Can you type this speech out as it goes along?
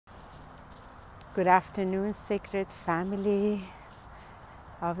Good afternoon, sacred family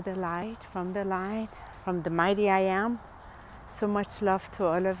of the light, from the mighty I am. So much love to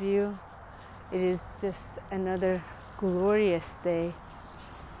all of you. It is just another glorious day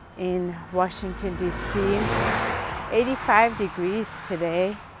in Washington, D.C. 85 degrees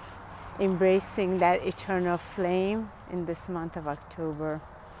today, embracing that eternal flame in this month of October.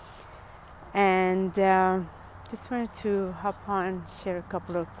 And just wanted to hop on, share a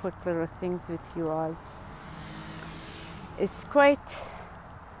couple of quick little things with you all. It's quite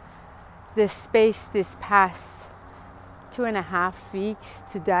the space this past 2.5 weeks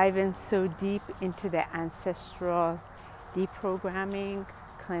to dive in so deep into the ancestral deprogramming,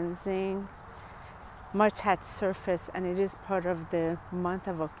 cleansing. Much had surfaced, and it is part of the month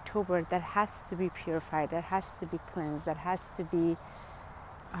of October that has to be purified, that has to be cleansed, that has to be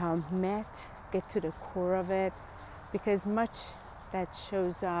met, get to the core of it, because much that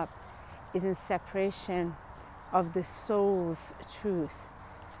shows up is in separation of the soul's truth,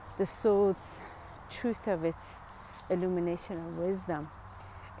 the soul's truth of its illumination of wisdom.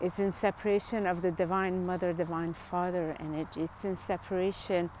 It's in separation of the Divine Mother, Divine Father energy. It's in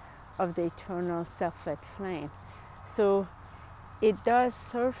separation of the eternal self-lit flame. So it does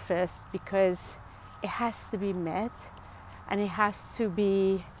surface because it has to be met, and it has to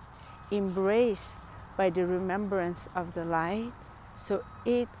be embraced by the remembrance of the light, so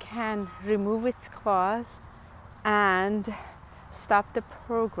it can remove its claws and stop the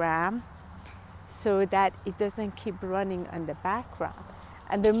program so that it doesn't keep running on the background.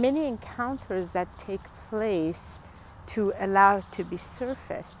 And there are many encounters that take place to allow it to be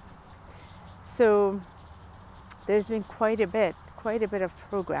surfaced. So there's been quite a bit of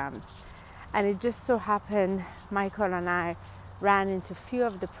programs. And it just so happened Michael and I ran into a few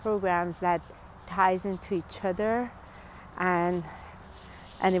of the programs that ties into each other, and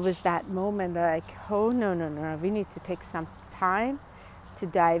it was that moment like, oh no, we need to take some time to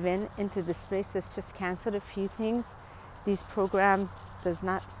dive into the space. Let's just cancel a few things. These programs does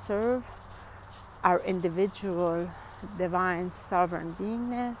not serve our individual divine sovereign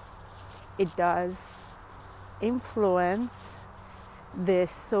beingness. It does influence the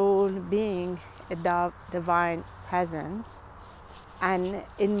soul being a divine presence, and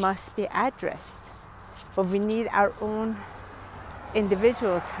it must be addressed. But we need our own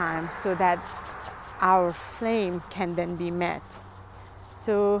individual time so that our flame can then be met.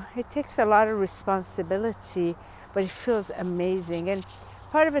 So it takes a lot of responsibility, but it feels amazing. And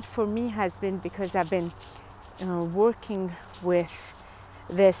part of it for me has been because I've been working with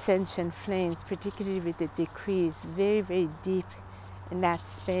the Ascension flames, particularly with the decrees, very, very deep in that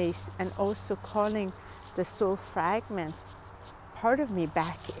space, and also calling the soul fragments, part of me,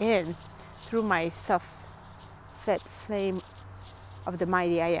 back in through my self-set flame of the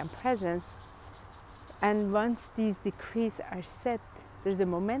mighty I am presence. And once these decrees are set, there's a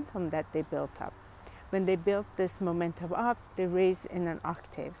momentum that they built up. When they built this momentum up, they raise in an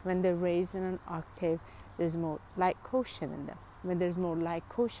octave. When they raise in an octave, there's more light quotient in them. When there's more light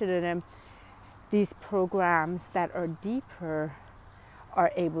quotient in them, these programs that are deeper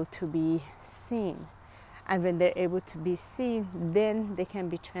are able to be seen. And when they're able to be seen, then they can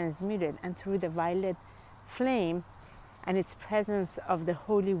be transmuted. And through the violet flame and its presence of the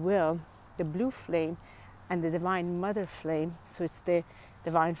holy will, the blue flame, and the divine mother flame, so it's the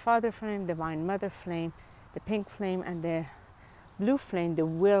divine father flame, divine mother flame, the pink flame, and the blue flame, the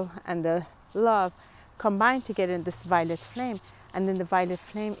will and the love, combined to get in this violet flame. And then the violet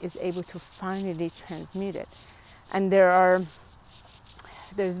flame is able to finally transmute it. And there's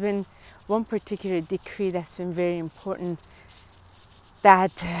been one particular decree that's been very important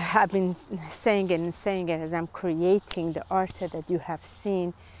that I've been saying it as I'm creating the art that you have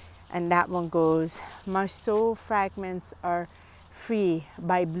seen. And that one goes, my soul fragments are free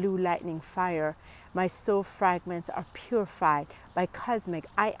by blue lightning fire. My soul fragments are purified by cosmic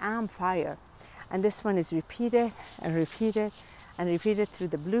I am fire. And this one is repeated and repeated and repeated through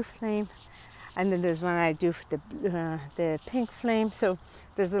the blue flame. And then there's one I do for the pink flame. So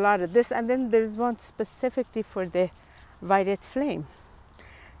there's a lot of this. And then there's one specifically for the violet flame.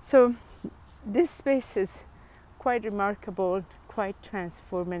 So this space is quite remarkable, quite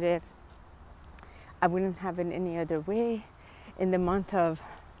transformative. I wouldn't have it any other way. In the month of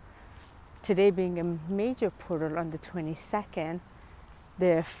today being a major portal on the 22nd,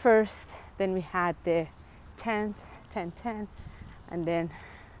 the 1st, then we had the 10th, 10, and then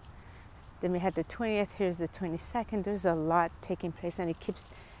we had the 20th, here's the 22nd. There's a lot taking place, and it keeps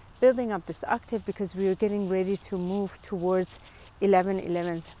building up this octave because we are getting ready to move towards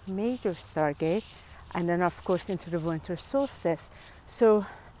 11/11's major stargate, and then of course into the winter solstice. So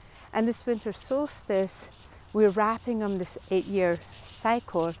And this winter solstice, we're wrapping on this 8-year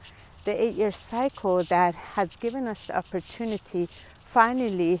cycle, the 8-year cycle that has given us the opportunity,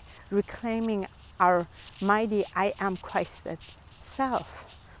 finally reclaiming our mighty I am Christed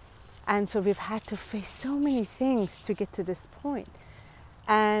self. And so we've had to face so many things to get to this point.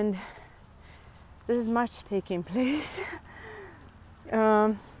 And there's much taking place.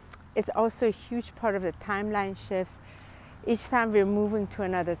 It's also a huge part of the timeline shifts. Each time we're moving to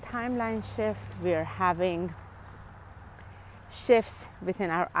another timeline shift, we're having shifts within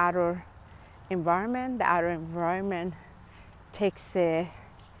our outer environment. The outer environment takes a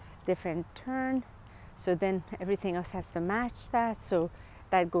different turn, so then everything else has to match that. So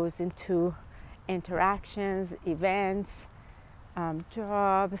that goes into interactions, events,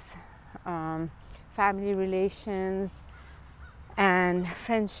 jobs, family relations, and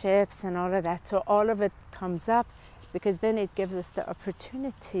friendships, and all of that. So all of it comes up, because then it gives us the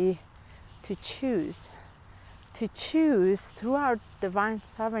opportunity to choose through our divine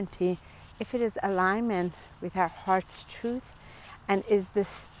sovereignty if it is alignment with our heart's truth, and is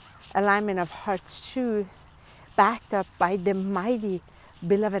this alignment of heart's truth backed up by the mighty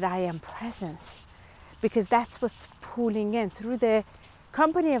beloved I am presence, because that's what's pulling in through the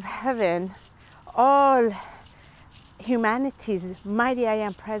company of heaven. All humanity's mighty I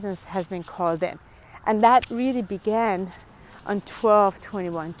am presence has been called in, and that really began on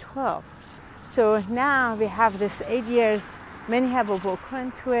 12/21/12. So now we have this 8 years, many have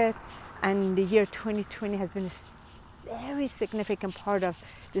awoken to it, and the year 2020 has been a very significant part of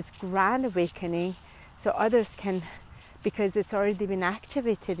this grand awakening. So others can, because it's already been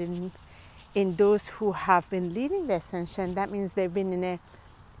activated in those who have been leading the ascension. That means they've been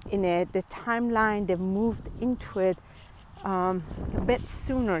in the timeline, they've moved into it a bit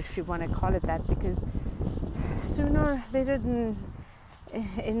sooner, if you want to call it that, because sooner, later than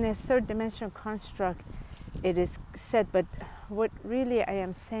in the third dimensional construct it is said. But what really I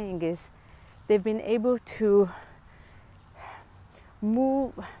am saying is they've been able to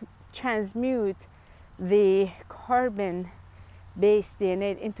transmute the carbon-based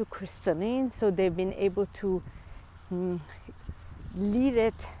DNA into crystalline. So they've been able to lead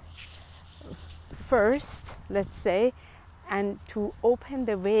it first, let's say, and to open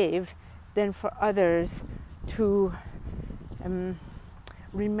the wave, then for others to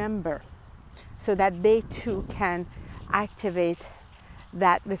remember, so that they too can activate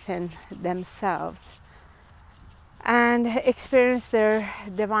that within themselves and experience their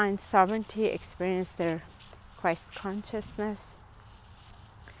divine sovereignty, experience their Christ consciousness.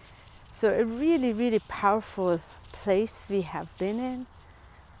 So a really, really powerful place we have been in,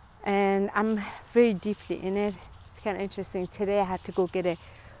 and I'm very deeply in it. It's kind of interesting. Today I had to go get a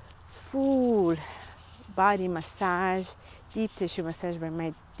full body massage, deep tissue massage by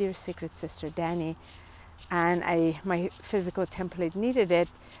my dear sacred sister Danny, and my physical template needed it,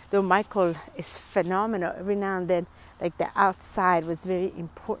 though Michael is phenomenal. Every now and then, like the outside was very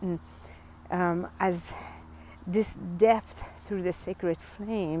important, as this depth through the sacred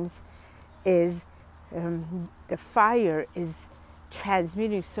flames is the fire is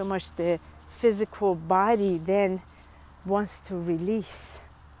transmuting so much. The physical body then wants to release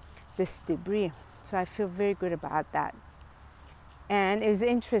this debris. So I feel very good about that. And it was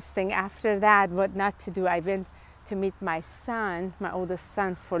interesting, after that, what not to do, I went to meet my son, my oldest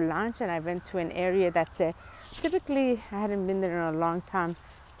son, for lunch, and I went to an area that's typically, I hadn't been there in a long time,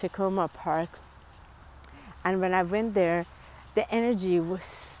 Tacoma Park. And when I went there, the energy was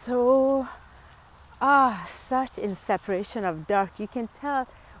so, such in separation of dark. You can tell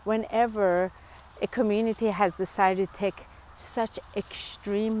whenever a community has decided to take such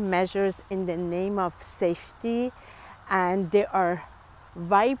extreme measures in the name of safety, and they are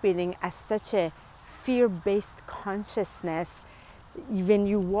vibrating as such a fear-based consciousness. When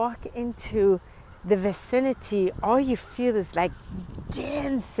you walk into the vicinity, all you feel is like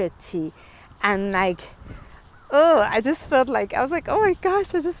density, and like, I just felt like, I was like, oh my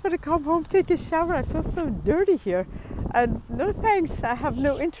gosh, I just want to come home, take a shower. I feel so dirty here. And no thanks, I have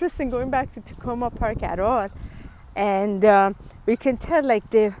no interest in going back to Tacoma Park at all. And we can tell like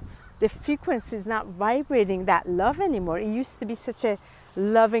the frequency is not vibrating that love anymore. It used to be such a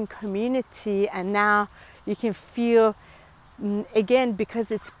loving community, and now you can feel, again,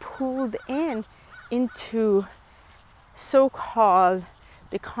 because it's pulled into so-called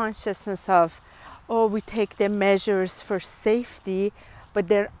the consciousness of, we take the measures for safety, but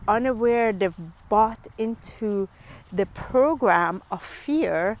they're unaware, they've bought into the program of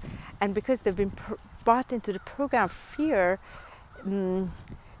fear, and because they've been bought into the program of fear,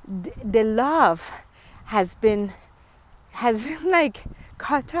 the love has been like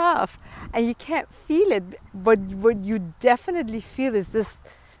cut off and you can't feel it, but what you definitely feel is this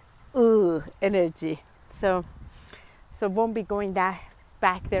energy. So won't be going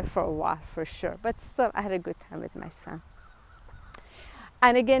back there for a while for sure, but still I had a good time with my son.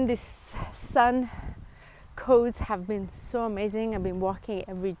 And again, these sun codes have been so amazing. I've been walking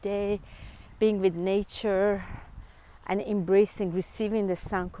every day, being with nature and embracing, receiving the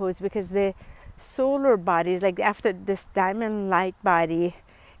sun codes, because the solar body, like after this diamond light body,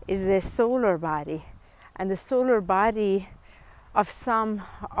 is the solar body. And the solar body of some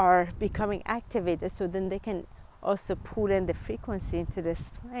are becoming activated, so then they can also pull in the frequency into this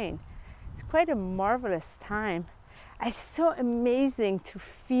plane. It's quite a marvelous time. It's so amazing to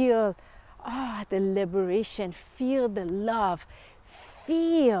feel the liberation, feel the love,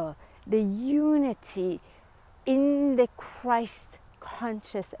 feel the unity in the Christ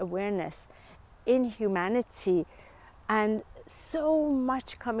conscious awareness in humanity, and so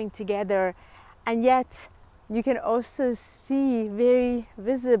much coming together. And yet you can also see very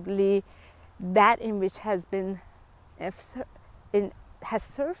visibly that in which has been has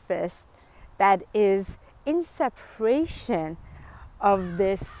surfaced, that is in separation of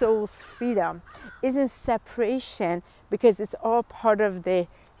the soul's freedom, is in separation because it's all part of the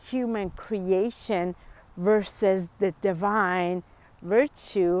human creation versus the divine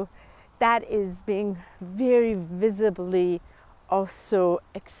virtue, that is being very visibly also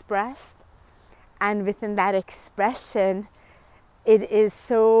expressed. And within that expression, it is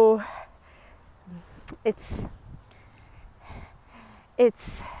so, it's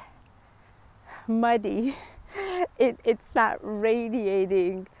muddy. It's not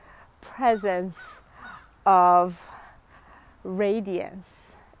radiating presence of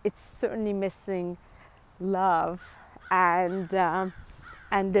radiance. It's certainly missing love, and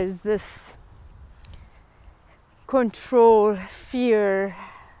there's this control, fear,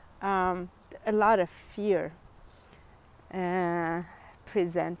 a lot of fear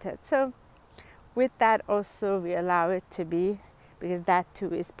presented. So with that also we allow it to be, because that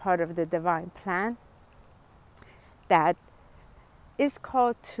too is part of the divine plan that is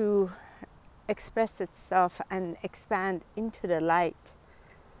called to express itself and expand into the light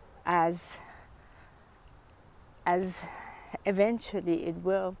as eventually it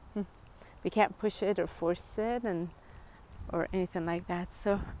will. We can't push it or force it or anything like that.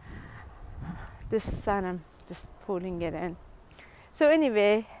 So this sun, I'm just pulling it in. So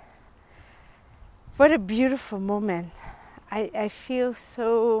anyway, what a beautiful moment. I feel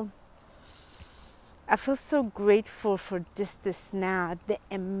so grateful for this now, the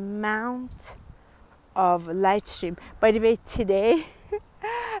amount of light stream. By the way, today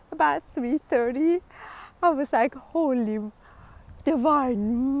about 3:30, I was like, holy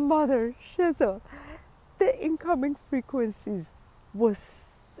divine mother Shizzle, the incoming frequencies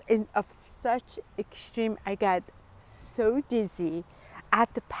was of such extreme. I got so dizzy, I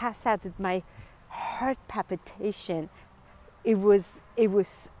had to pass out with my heart palpitation. It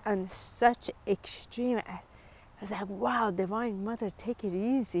was on such extreme. I was like, wow, divine mother, take it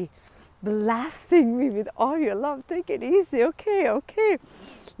easy, blasting me with all your love. Take it easy. Okay,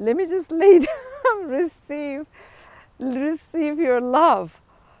 let me just lay down, receive your love.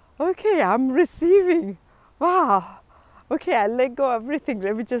 Okay, I'm receiving. Wow. Okay, I let go of everything.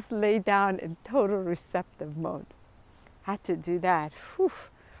 Let me just lay down in total receptive mode. Had to do that. Whew.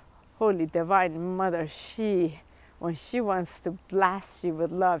 Holy divine mother, when she wants to blast you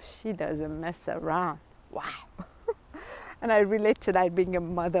with love, she doesn't mess around. Wow. And I relate to that, being a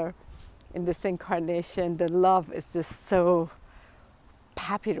mother in this incarnation. The love is just so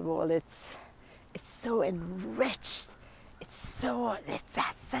palpable. It's so enriched. It's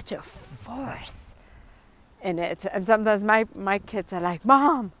has such a force in it. And sometimes my kids are like,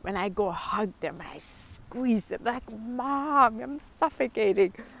 Mom, when I go hug them, I squeeze them. They're like, Mom, I'm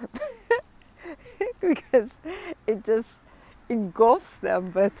suffocating. Because it just engulfs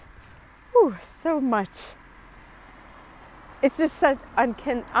them, but so much. It's just such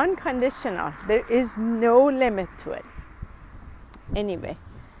unconditional. There is no limit to it. Anyway,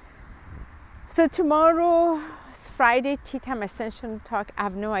 so tomorrow is Friday, Tea Time Ascension Talk. I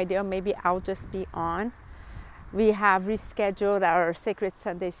have no idea, maybe I'll just be on. We have rescheduled our Sacred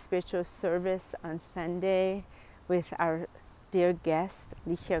Sunday spiritual service on Sunday with our dear guest,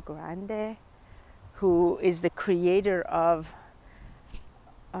 Licia Grande, who is the creator of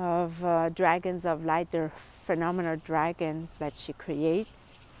Dragons of Light. They're phenomenal dragons that she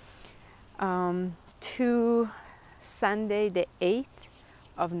creates. To Sunday the 8th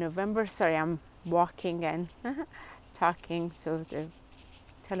of November. Sorry, I'm walking and talking, so the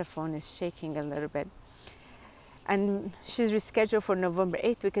telephone is shaking a little bit. And she's rescheduled for November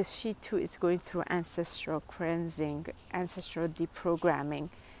 8th because she too is going through ancestral cleansing, ancestral deprogramming,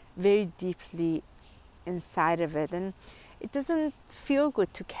 very deeply inside of it. And it doesn't feel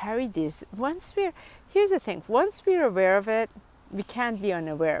good to carry this. Here's the thing, once we're aware of it, we can't be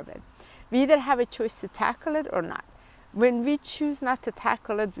unaware of it. We either have a choice to tackle it or not. When we choose not to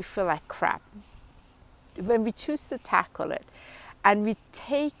tackle it, we feel like crap. When we choose to tackle it and we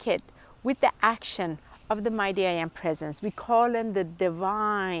take it with the action of the mighty I Am presence, we call him the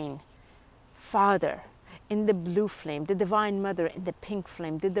divine Father in the blue flame, the divine Mother in the pink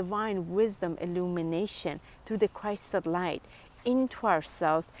flame, the divine wisdom illumination through the Christed light into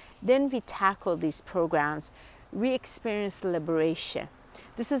ourselves. Then we tackle these programs. We experience liberation.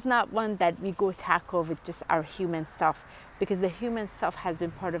 This is not one that we go tackle with just our human self, because the human self has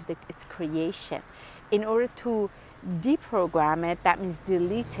been part of its creation. In order to deprogram it, that means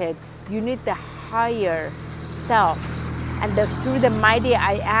delete it, you need the higher self, and through the mighty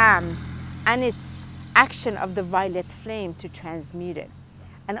I Am and its action of the violet flame to transmute it.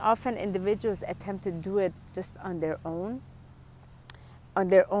 And often individuals attempt to do it just on their own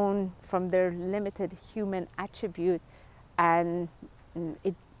from their limited human attribute, and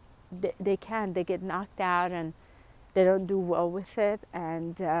they get knocked out and they don't do well with it,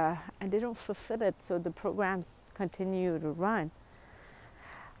 and they don't fulfill it, so the programs continue to run.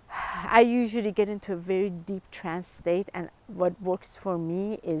 I usually get into a very deep trance state, and what works for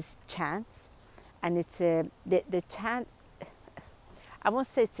me is chants. And it's the chant, I won't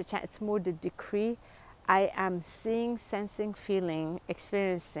say it's a chant, it's more the decree. I am seeing, sensing, feeling,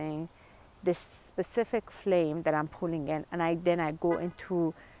 experiencing this specific flame that I'm pulling in, and then I go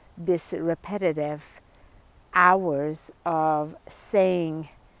into this repetitive hours of saying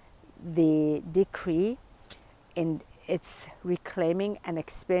the decree, and it's reclaiming and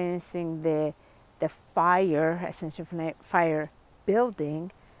experiencing the fire, Ascension fire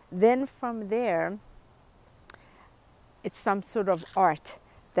building. Then from there, it's some sort of art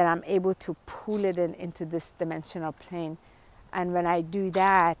that I'm able to pull it into this dimensional plane. And when I do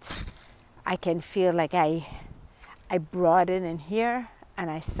that, I can feel like I brought it in here and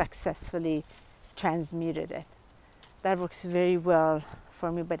I successfully transmuted it. That works very well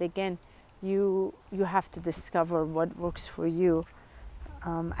for me. But again, you have to discover what works for you.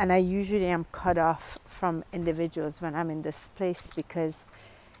 And I usually am cut off from individuals when I'm in this place, because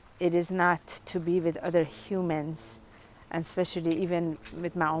it is not to be with other humans, and especially even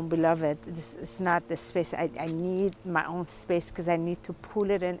with my own beloved. This is not the space. I need my own space, because I need to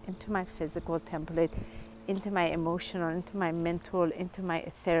pull it into my physical template, into my emotional, into my mental, into my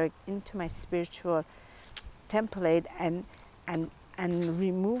etheric, into my spiritual template, and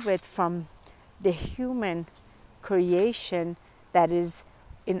remove it from the human creation that is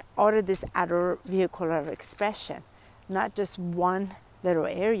in all of this outer vehicle of expression, not just one little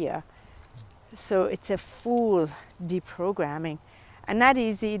area. So it's a full deprogramming, and not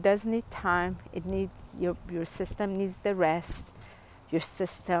easy. It does need time. It needs your system needs the rest. Your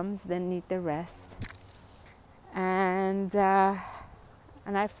systems then need the rest, and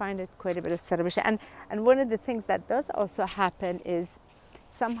I find it quite a bit of celebration. And one of the things that does also happen is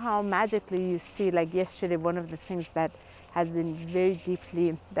somehow magically you see, like yesterday, one of the things that has been very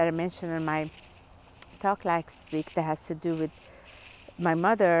deeply, that I mentioned in my talk last week, that has to do with my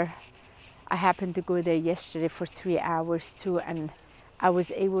mother. I happened to go there yesterday for 3 hours too, and I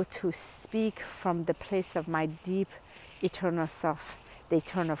was able to speak from the place of my deep eternal self, the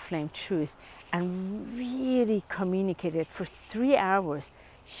eternal flame truth, and really communicated for 3 hours.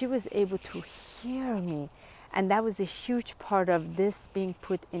 She was able to hear me, and that was a huge part of this being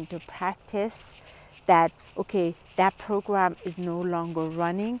put into practice, that okay, that program is no longer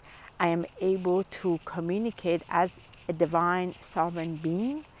running. I am able to communicate as a divine sovereign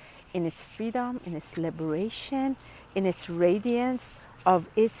being in its freedom, in its liberation, in its radiance of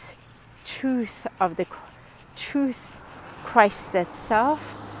its truth, of the truth Christ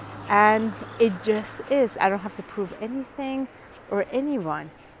itself. And it just is. I don't have to prove anything or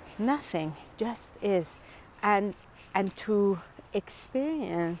anyone, nothing, just is. And to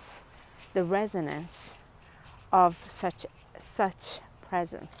experience the resonance of such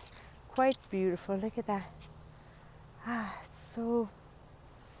presence, quite beautiful. Look at that. It's so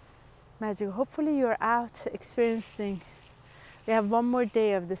magical. Hopefully you're out experiencing. We have one more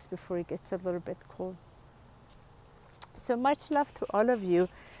day of this before it gets a little bit cold. So much love to all of you.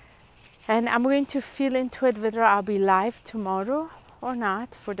 And I'm going to feel into it whether I'll be live tomorrow or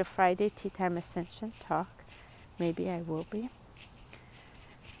not for the Friday Tea Time Ascension talk. Maybe I will be.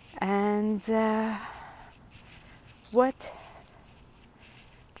 And what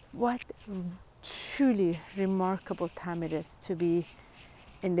truly remarkable time it is to be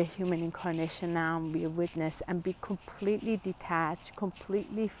in the human incarnation now and be a witness and be completely detached,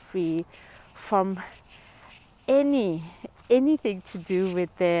 completely free from anything to do with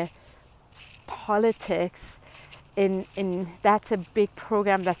the politics. In that's a big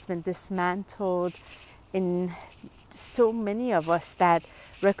program that's been dismantled in so many of us, that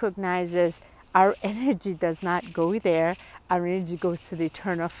recognizes our energy does not go there. Our energy goes to the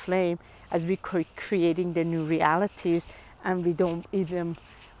eternal flame as we creating the new realities, and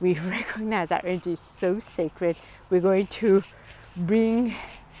we recognize our energy is so sacred. We're going to bring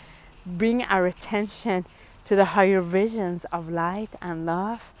our attention to the higher visions of light and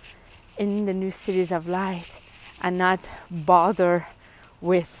love in the new cities of light, and not bother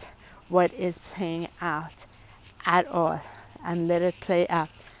with what is playing out at all, and let it play out.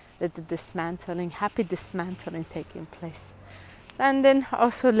 Let the dismantling, happy dismantling taking place. And then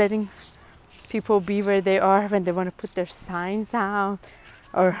also letting people be where they are when they want to put their signs down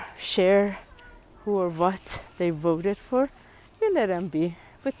or share who or what they voted for. You let them be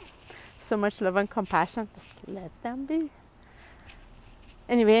with so much love and compassion. Just let them be.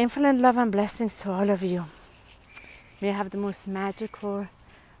 Anyway, infinite love and blessings to all of you. May you have the most magical,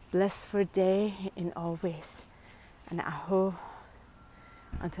 blissful day in all ways. And aho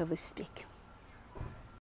until we speak.